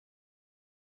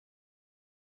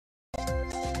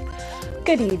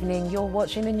Good evening, you're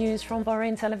watching the news from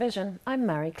Bahrain television. I'm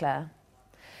Marie Claire.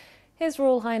 His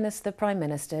Royal Highness the Prime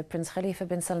Minister, Prince Khalifa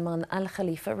bin Salman Al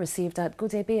Khalifa, received at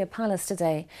Gudaibiya Palace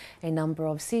today a number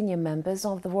of senior members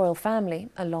of the royal family,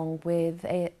 along with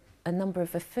a number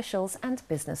of officials and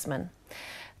businessmen.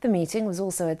 The meeting was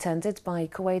also attended by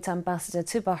Kuwait Ambassador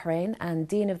to Bahrain and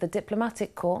Dean of the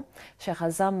Diplomatic Corps, Sheikh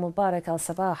Azam Mubarak Al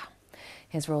Sabah.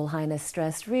 His Royal Highness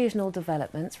stressed regional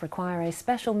developments require a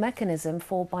special mechanism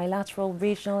for bilateral,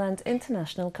 regional and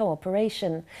international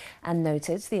cooperation, and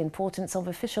noted the importance of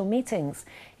official meetings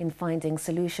in finding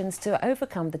solutions to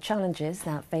overcome the challenges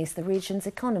that face the region's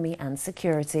economy and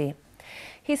security.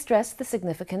 He stressed the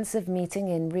significance of meeting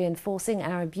in reinforcing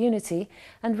Arab unity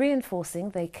and reinforcing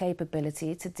their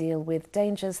capability to deal with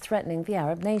dangers threatening the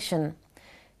Arab nation.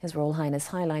 His Royal Highness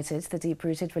highlighted the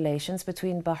deep-rooted relations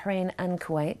between Bahrain and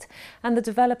Kuwait and the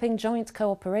developing joint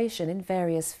cooperation in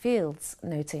various fields,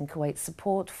 noting Kuwait's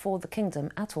support for the kingdom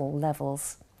at all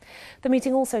levels. The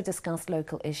meeting also discussed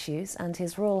local issues, and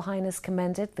His Royal Highness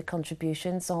commended the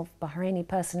contributions of Bahraini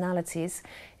personalities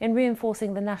in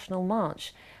reinforcing the National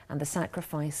March and the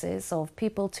sacrifices of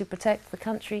people to protect the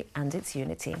country and its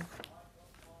unity.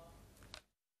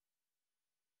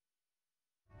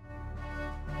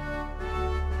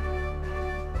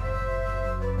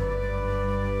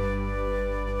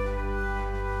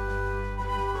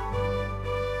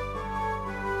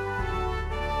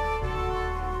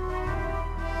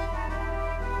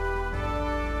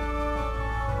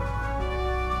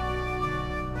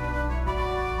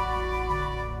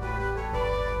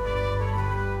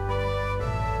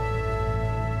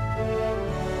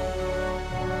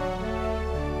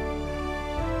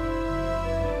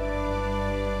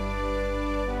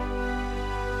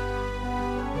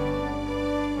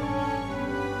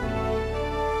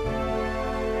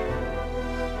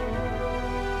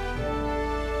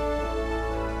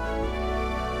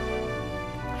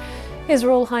 His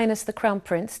Royal Highness the Crown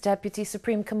Prince, Deputy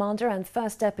Supreme Commander and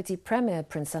First Deputy Premier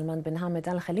Prince Salman bin Hamad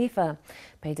Al Khalifa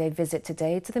paid a visit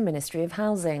today to the Ministry of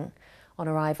Housing. On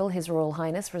arrival, His Royal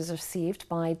Highness was received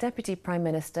by Deputy Prime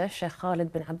Minister Sheikh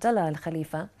Khalid bin Abdullah Al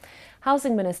Khalifa,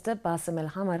 Housing Minister Basim Al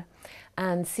Hamar,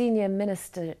 and senior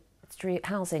Ministry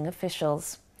housing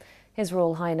officials. His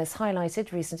Royal Highness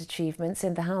highlighted recent achievements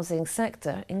in the housing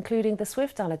sector, including the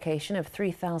swift allocation of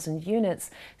 3,000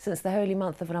 units since the holy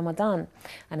month of Ramadan,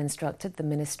 and instructed the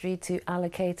ministry to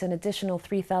allocate an additional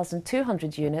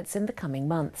 3,200 units in the coming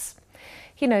months.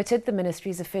 He noted the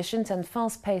ministry's efficient and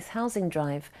fast-paced housing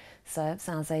drive serves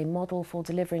as a model for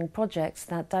delivering projects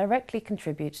that directly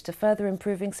contribute to further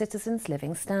improving citizens'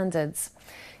 living standards.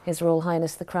 His Royal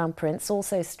Highness the Crown Prince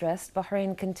also stressed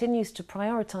Bahrain continues to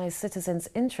prioritise citizens'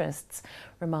 interests,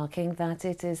 remarking that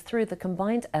it is through the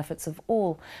combined efforts of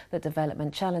all that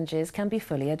development challenges can be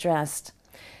fully addressed.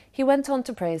 He went on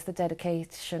to praise the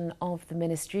dedication of the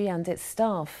ministry and its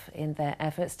staff in their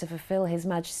efforts to fulfil His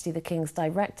Majesty the King's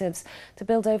directives to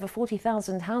build over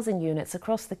 40,000 housing units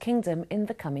across the kingdom in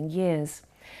the coming years,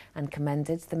 and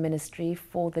commended the ministry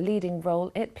for the leading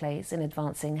role it plays in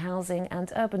advancing housing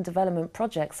and urban development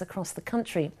projects across the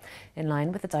country, in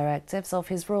line with the directives of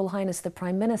His Royal Highness the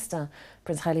Prime Minister,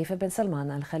 Prince Khalifa bin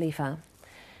Salman Al Khalifa.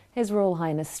 His Royal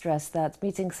Highness stressed that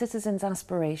meeting citizens'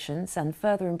 aspirations and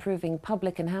further improving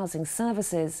public and housing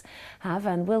services have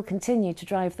and will continue to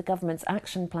drive the government's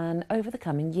action plan over the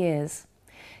coming years.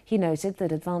 He noted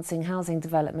that advancing housing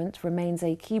development remains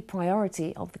a key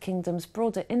priority of the kingdom's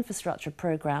broader infrastructure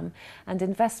programme and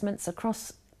investments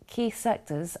across key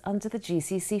sectors under the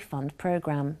GCC Fund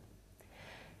programme.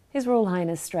 His Royal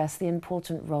Highness stressed the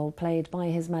important role played by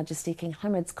His Majesty King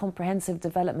Hamad's comprehensive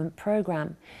development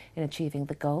programme in achieving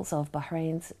the goals of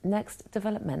Bahrain's next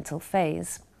developmental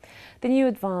phase. The new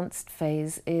advanced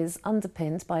phase is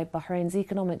underpinned by Bahrain's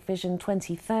Economic Vision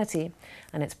 2030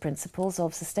 and its principles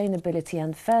of sustainability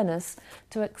and fairness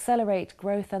to accelerate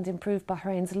growth and improve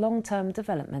Bahrain's long-term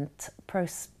development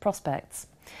prospects.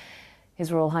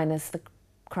 His Royal Highness the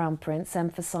Crown Prince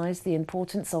emphasised the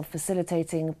importance of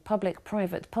facilitating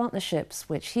public-private partnerships,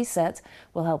 which he said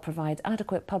will help provide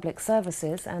adequate public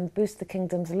services and boost the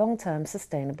kingdom's long-term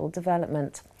sustainable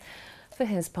development. For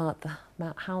his part, the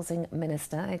Housing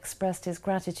Minister expressed his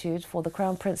gratitude for the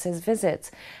Crown Prince's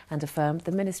visit and affirmed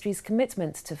the ministry's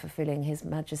commitment to fulfilling His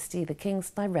Majesty the King's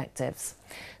directives.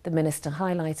 The minister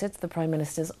highlighted the Prime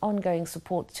Minister's ongoing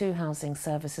support to housing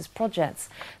services projects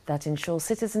that ensure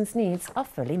citizens' needs are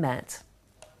fully met.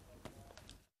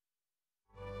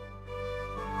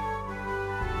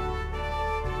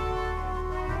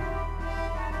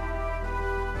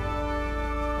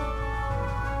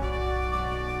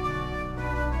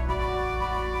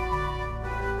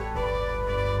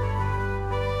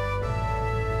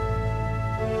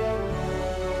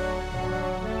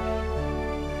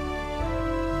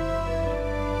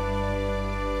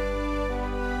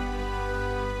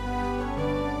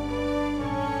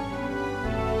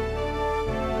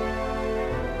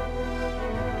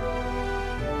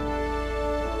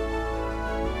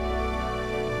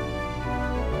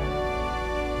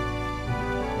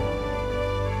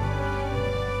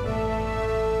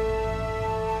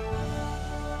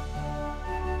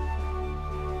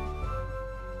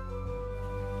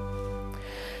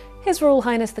 His Royal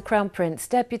Highness the Crown Prince,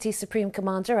 Deputy Supreme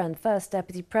Commander and First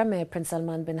Deputy Premier Prince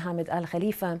Salman bin Hamad Al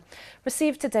Khalifa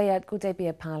received today at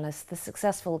Gudaibiya Palace the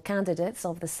successful candidates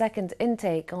of the second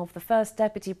intake of the First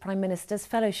Deputy Prime Minister's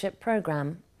Fellowship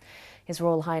Programme. His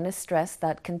Royal Highness stressed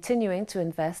that continuing to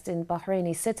invest in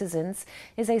Bahraini citizens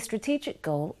is a strategic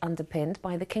goal underpinned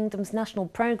by the kingdom's national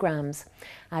programmes,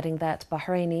 adding that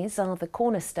Bahrainis are the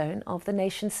cornerstone of the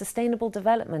nation's sustainable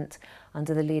development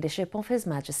under the leadership of His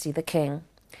Majesty the King.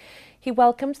 He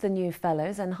welcomed the new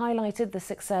fellows and highlighted the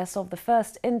success of the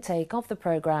first intake of the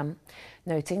programme,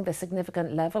 noting the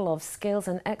significant level of skills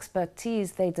and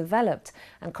expertise they developed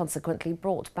and consequently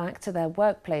brought back to their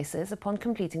workplaces upon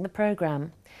completing the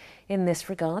programme. In this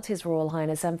regard, His Royal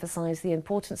Highness emphasised the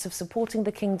importance of supporting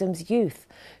the kingdom's youth,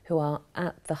 who are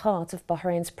at the heart of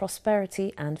Bahrain's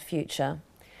prosperity and future.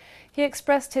 He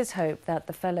expressed his hope that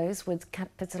the fellows would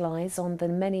capitalise on the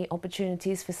many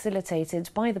opportunities facilitated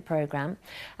by the programme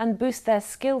and boost their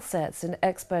skill sets and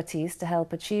expertise to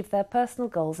help achieve their personal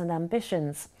goals and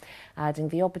ambitions, adding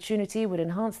the opportunity would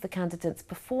enhance the candidates'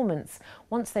 performance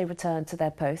once they return to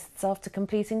their posts after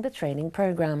completing the training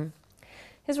programme.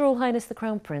 His Royal Highness the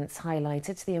Crown Prince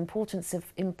highlighted the importance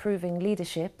of improving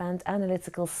leadership and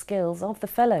analytical skills of the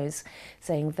fellows,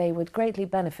 saying they would greatly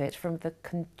benefit from the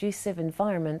conducive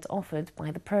environment offered by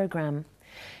the programme.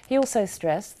 He also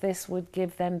stressed this would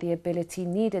give them the ability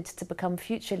needed to become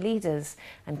future leaders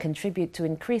and contribute to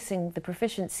increasing the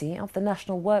proficiency of the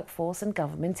national workforce and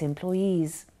government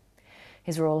employees.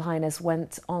 His Royal Highness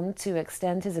went on to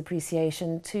extend his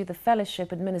appreciation to the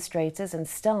fellowship administrators and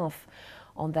staff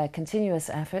on their continuous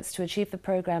efforts to achieve the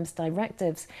programme's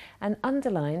directives and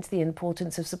underlined the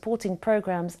importance of supporting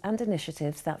programmes and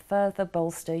initiatives that further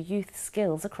bolster youth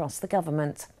skills across the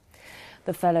government.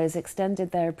 The Fellows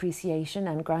extended their appreciation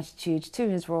and gratitude to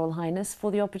His Royal Highness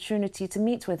for the opportunity to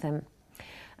meet with him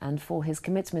and for his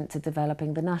commitment to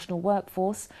developing the national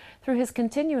workforce through his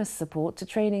continuous support to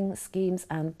training schemes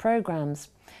and programmes.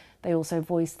 They also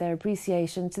voiced their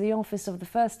appreciation to the Office of the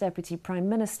First Deputy Prime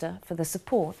Minister for the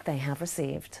support they have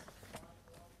received.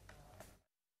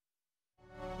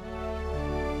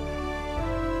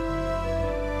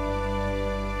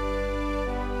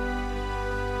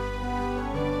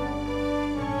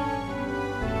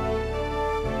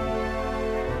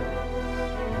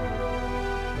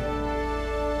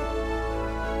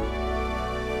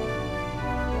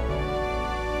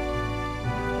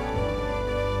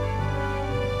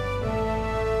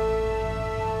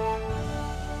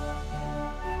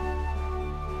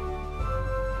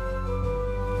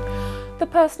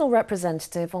 The personal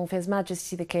representative of His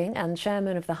Majesty the King and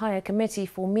Chairman of the Higher Committee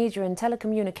for Media and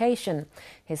Telecommunication,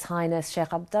 His Highness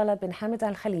Sheikh Abdullah bin Hamad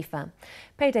Al Khalifa,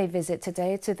 paid a visit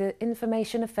today to the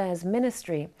Information Affairs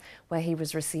Ministry, where he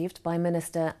was received by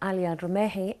Minister Aliad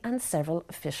Rumehi and several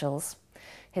officials.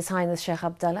 His Highness Sheikh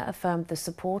Abdullah affirmed the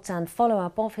support and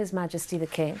follow-up of His Majesty the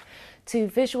King to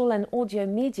visual and audio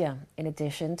media, in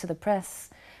addition to the press,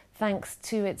 thanks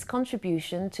to its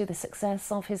contribution to the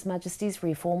success of His Majesty's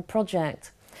reform project.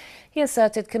 He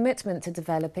asserted commitment to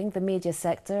developing the media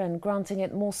sector and granting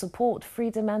it more support,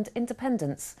 freedom and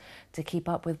independence to keep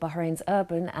up with Bahrain's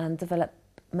urban and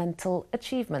developmental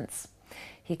achievements.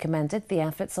 He commended the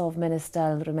efforts of Minister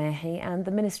Al-Rumehi and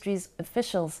the ministry's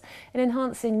officials in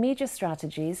enhancing media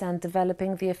strategies and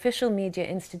developing the official media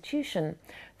institution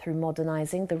through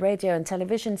modernising the radio and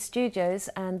television studios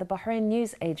and the Bahrain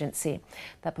News Agency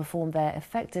that perform their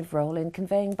effective role in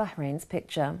conveying Bahrain's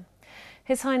picture.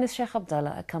 His Highness Sheikh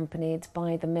Abdullah, accompanied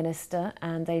by the Minister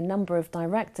and a number of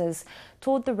directors,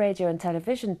 toured the radio and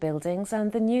television buildings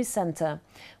and the news centre,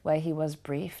 where he was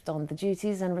briefed on the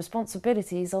duties and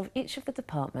responsibilities of each of the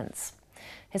departments.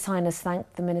 His Highness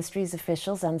thanked the Ministry's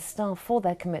officials and staff for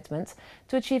their commitment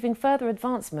to achieving further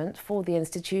advancement for the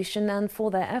institution and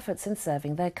for their efforts in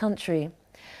serving their country.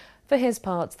 For his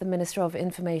part, the Minister of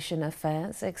Information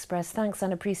Affairs expressed thanks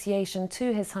and appreciation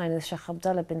to His Highness Sheikh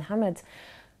Abdullah bin Hamad,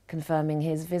 confirming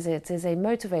his visit is a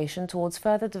motivation towards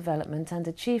further development and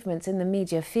achievements in the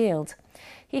media field.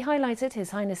 He highlighted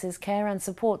His Highness's care and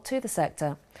support to the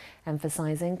sector,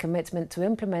 emphasising commitment to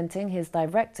implementing his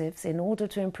directives in order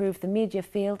to improve the media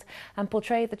field and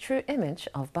portray the true image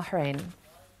of Bahrain.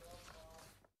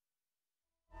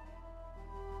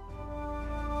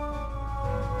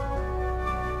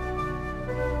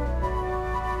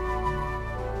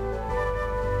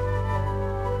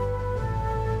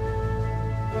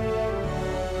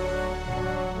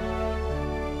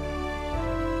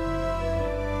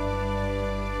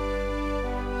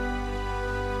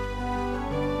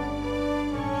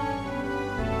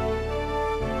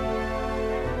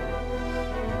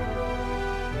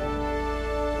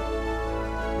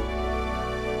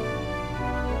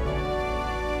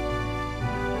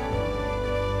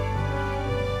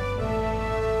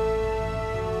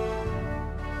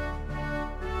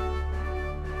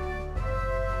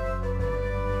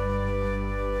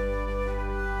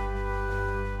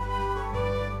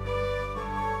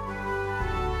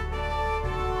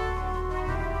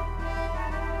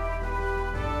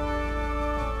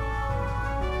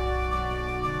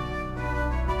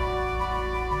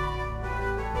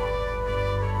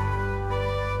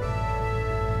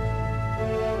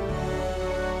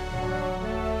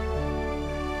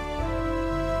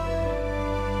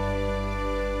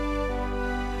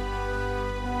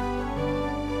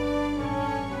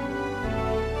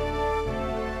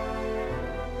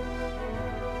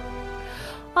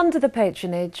 Under the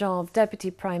patronage of Deputy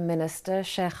Prime Minister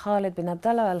Sheikh Khalid bin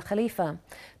Abdullah Al Khalifa,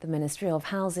 the Ministry of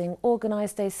Housing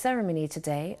organised a ceremony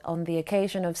today on the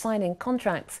occasion of signing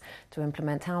contracts to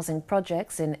implement housing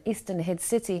projects in Eastern Hidd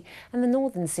City and the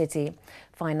Northern City,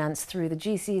 financed through the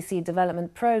GCC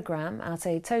Development Programme at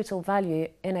a total value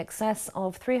in excess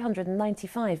of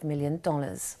 $395 million.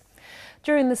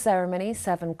 During the ceremony,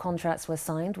 7 contracts were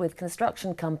signed with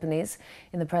construction companies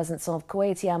in the presence of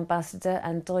Kuwaiti Ambassador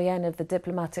and Doyen of the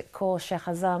Diplomatic Corps Sheikh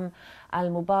Azam Al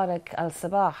Mubarak Al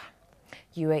Sabah,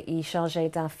 UAE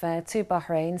Chargé d'Affaires to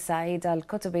Bahrain Saeed Al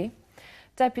Kutubi,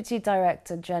 Deputy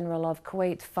Director General of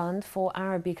Kuwait Fund for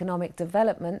Arab Economic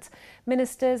Development,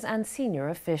 ministers and senior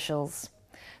officials.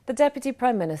 The Deputy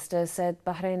Prime Minister said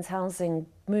Bahrain's housing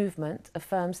movement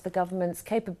affirms the government's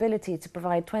capability to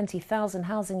provide 20,000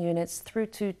 housing units through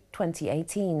to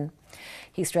 2018.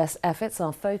 He stressed efforts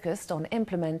are focused on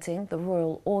implementing the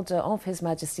royal order of His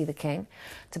Majesty the King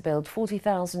to build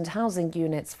 40,000 housing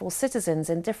units for citizens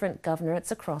in different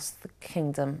governorates across the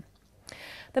kingdom.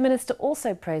 The minister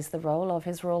also praised the role of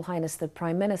His Royal Highness the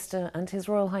Prime Minister and His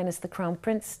Royal Highness the Crown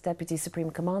Prince, Deputy Supreme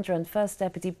Commander and First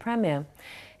Deputy Premier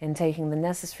in taking the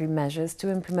necessary measures to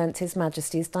implement His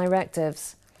Majesty's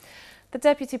directives. The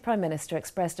Deputy Prime Minister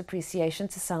expressed appreciation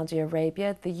to Saudi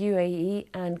Arabia, the UAE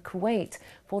and Kuwait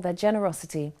for their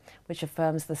generosity, which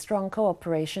affirms the strong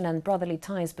cooperation and brotherly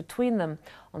ties between them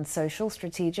on social,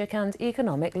 strategic and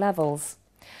economic levels.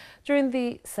 During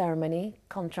the ceremony,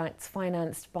 contracts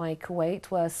financed by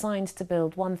Kuwait were signed to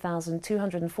build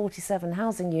 1,247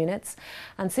 housing units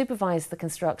and supervise the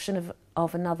construction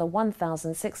of another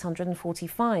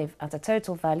 1,645 at a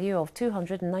total value of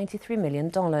 $293 million.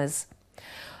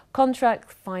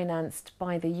 Contracts financed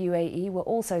by the UAE were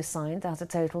also signed at a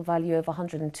total value of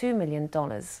 $102 million.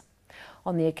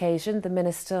 On the occasion, the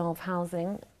Minister of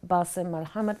Housing, Basim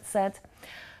Al-Hamad, said,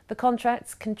 "The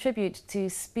contracts contribute to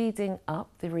speeding up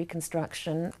the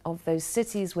reconstruction of those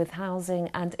cities with housing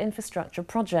and infrastructure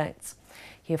projects."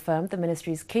 He affirmed the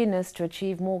ministry's keenness to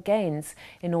achieve more gains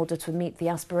in order to meet the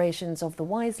aspirations of the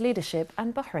wise leadership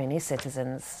and Bahraini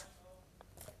citizens.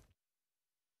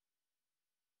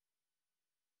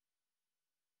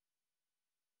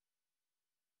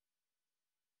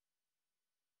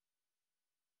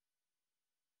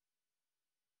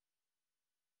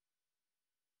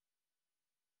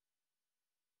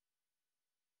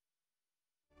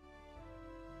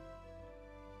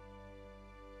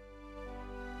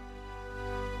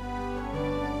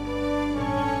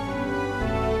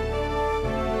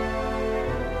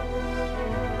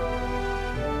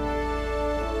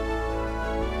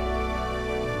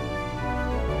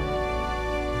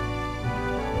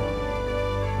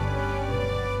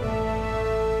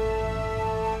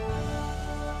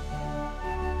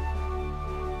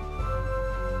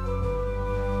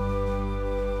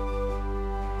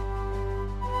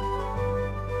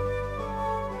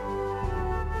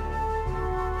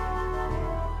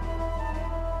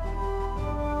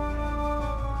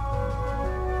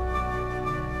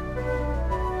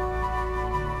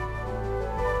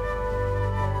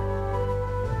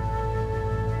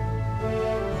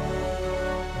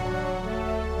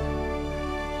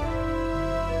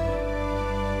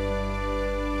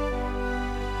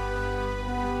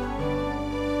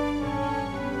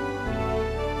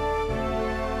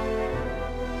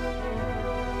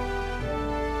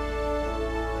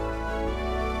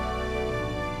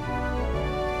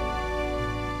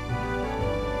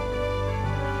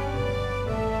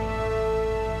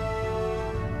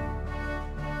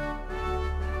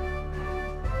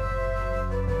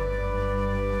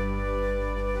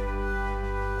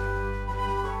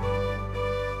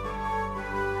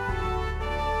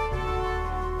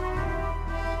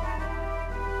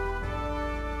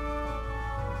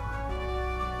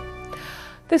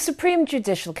 The Supreme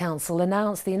Judicial Council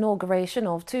announced the inauguration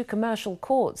of 2 commercial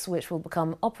courts which will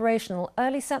become operational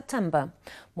early September.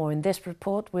 More in this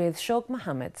report with Shog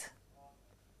Mohammed.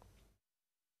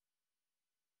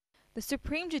 The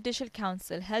Supreme Judicial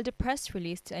Council held a press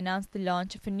release to announce the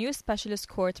launch of a new specialist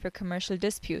court for commercial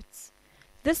disputes.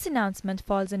 This announcement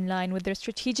falls in line with their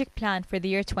strategic plan for the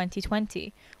year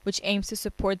 2020, which aims to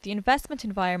support the investment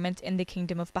environment in the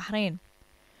Kingdom of Bahrain.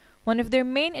 One of their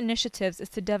main initiatives is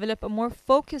to develop a more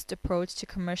focused approach to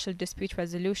commercial dispute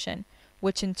resolution,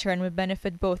 which in turn will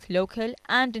benefit both local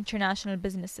and international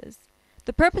businesses.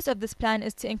 The purpose of this plan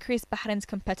is to increase Bahrain's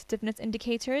competitiveness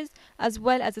indicators as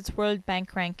well as its World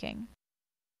Bank ranking.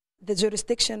 The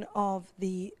jurisdiction of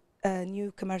the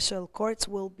new commercial courts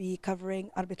will be covering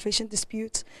arbitration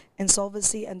disputes,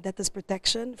 insolvency and debtors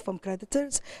protection from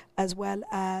creditors, as well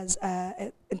as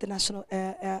international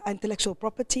intellectual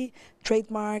property,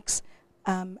 trademarks,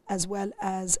 as well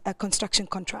as construction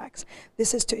contracts.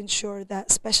 This is to ensure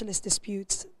that specialist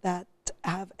disputes that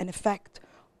have an effect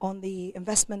on the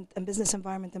investment and business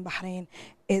environment in Bahrain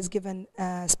is given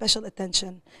special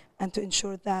attention, and to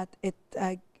ensure that it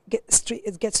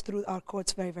gets through our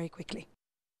courts very, very quickly.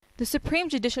 The Supreme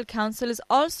Judicial Council is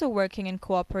also working in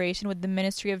cooperation with the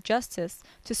Ministry of Justice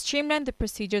to streamline the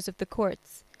procedures of the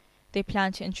courts. They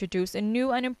plan to introduce a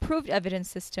new and improved evidence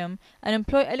system and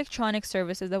employ electronic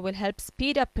services that will help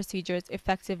speed up procedures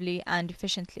effectively and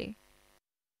efficiently.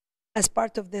 As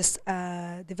part of this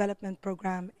development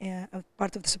program,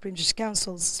 part of the Supreme Judicial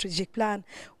Council's strategic plan,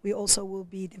 we also will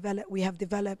be we have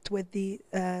developed with the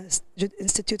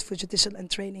Institute for Judicial and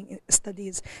Training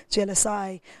Studies,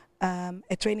 JLSI,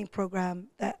 a training program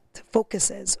that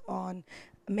focuses on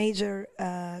major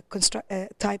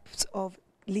types of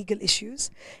legal issues,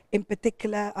 in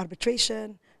particular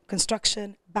arbitration,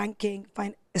 construction, banking,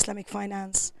 Islamic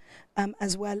finance,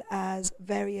 as well as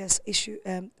various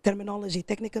technical terminology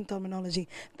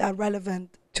that are relevant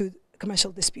to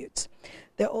commercial disputes.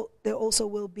 There also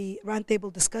will be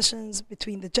roundtable discussions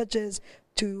between the judges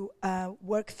to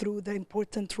work through the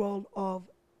important role of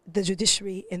the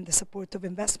judiciary in the support of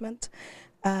investment,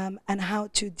 and how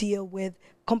to deal with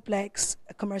complex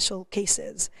commercial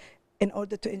cases in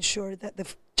order to ensure that the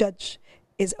judge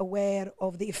is aware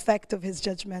of the effect of his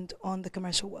judgment on the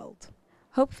commercial world.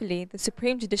 Hopefully, the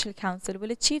Supreme Judicial Council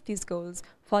will achieve these goals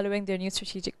following their new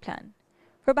strategic plan.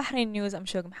 For Bahrain News, I'm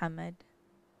Shog Mohammed.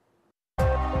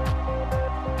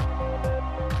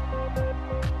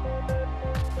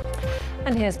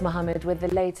 And here's Mohammed with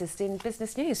the latest in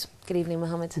business news. Good evening,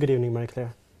 Mohammed. Good evening,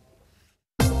 Marie-Claire.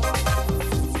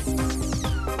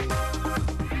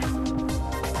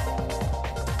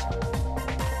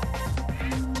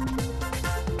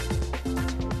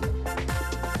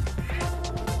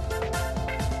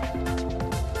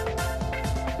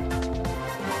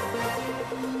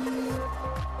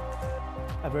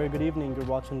 A very good evening. You're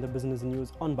watching the business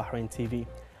news on Bahrain TV.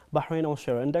 Bahrain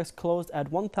All-Share Index closed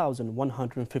at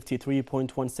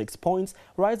 1,153.16 points,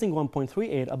 rising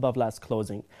 1.38 above last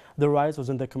closing. The rise was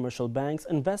in the commercial banks,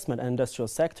 investment and industrial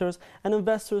sectors, and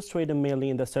investors traded mainly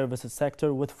in the services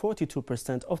sector with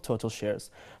 42% of total shares.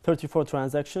 34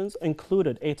 transactions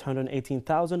included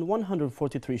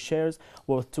 818,143 shares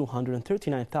worth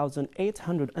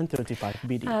 239,835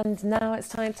 BD. And now it's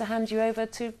time to hand you over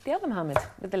to the other Mohammed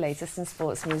with the latest in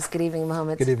sports news. Good evening,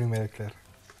 Mohammed. Good evening, Marie-Claire.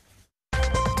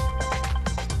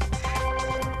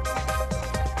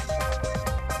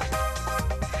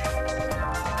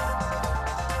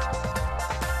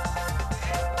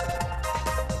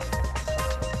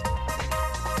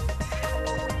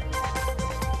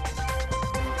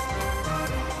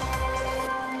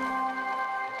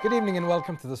 Good evening and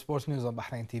welcome to the sports news on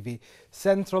Bahrain TV.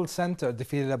 Central Center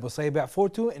defeated Abu Saiba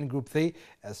 4-2 in Group 3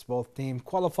 as both teams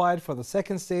qualified for the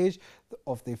second stage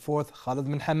of the fourth Khalid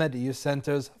bin Hamad Youth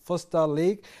Center's Futsal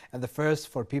League and the first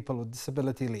for People with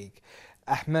Disability League.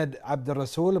 Ahmed Abdul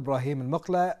Rasul, Ibrahim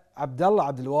Al-Muqla, Abdullah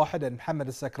Abdul Wahid and Muhammad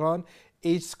Al-Sakran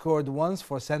each scored once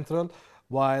for Central,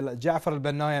 while Ja'far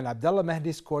Al-Bannai and Abdullah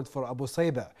Mahdi scored for Abu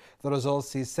Saiba. The result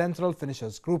sees Central finish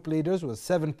as group leaders with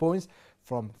 7 points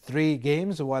from 3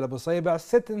 games, while Abu Saiba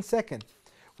sit in second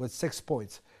with 6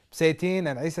 points. Psaitin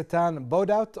and Isatan bowed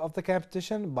out of the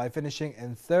competition by finishing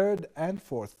in third and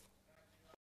fourth.